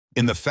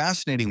In the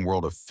fascinating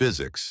world of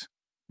physics,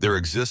 there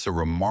exists a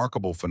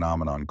remarkable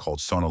phenomenon called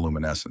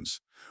sonoluminescence,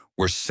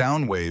 where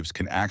sound waves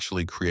can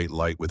actually create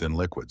light within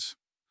liquids.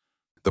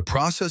 The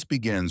process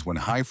begins when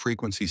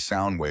high-frequency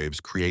sound waves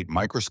create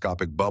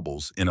microscopic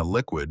bubbles in a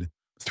liquid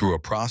through a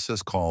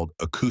process called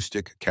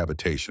acoustic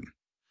cavitation.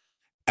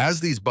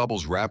 As these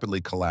bubbles rapidly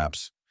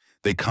collapse,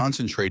 they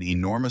concentrate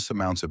enormous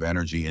amounts of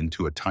energy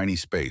into a tiny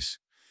space,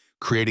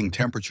 creating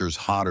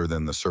temperatures hotter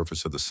than the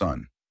surface of the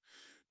sun.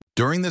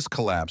 During this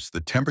collapse,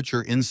 the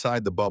temperature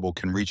inside the bubble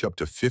can reach up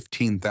to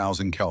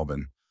 15,000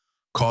 Kelvin,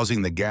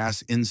 causing the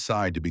gas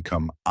inside to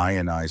become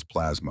ionized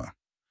plasma.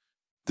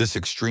 This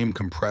extreme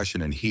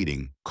compression and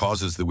heating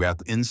causes the gas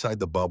inside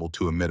the bubble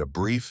to emit a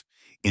brief,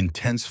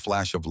 intense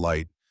flash of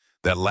light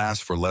that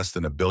lasts for less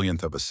than a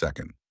billionth of a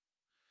second.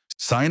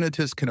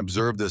 Scientists can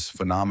observe this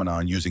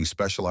phenomenon using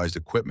specialized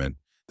equipment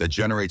that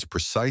generates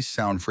precise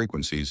sound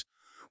frequencies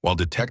while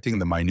detecting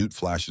the minute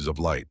flashes of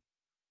light.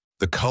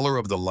 The color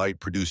of the light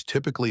produced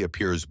typically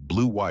appears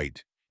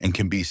blue-white and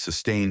can be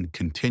sustained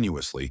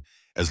continuously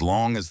as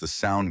long as the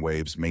sound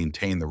waves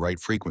maintain the right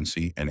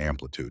frequency and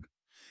amplitude.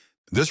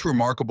 This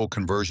remarkable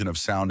conversion of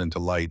sound into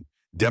light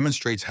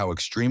demonstrates how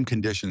extreme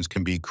conditions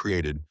can be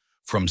created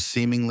from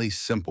seemingly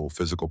simple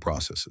physical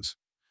processes.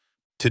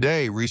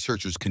 Today,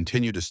 researchers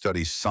continue to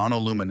study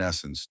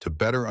sonoluminescence to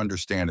better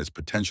understand its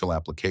potential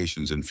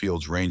applications in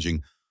fields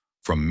ranging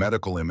from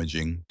medical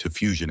imaging to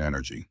fusion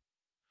energy.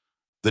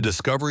 The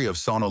discovery of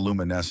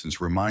sonoluminescence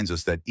reminds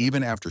us that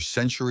even after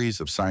centuries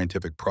of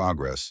scientific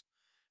progress,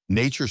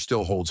 nature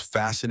still holds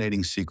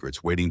fascinating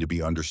secrets waiting to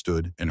be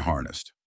understood and harnessed.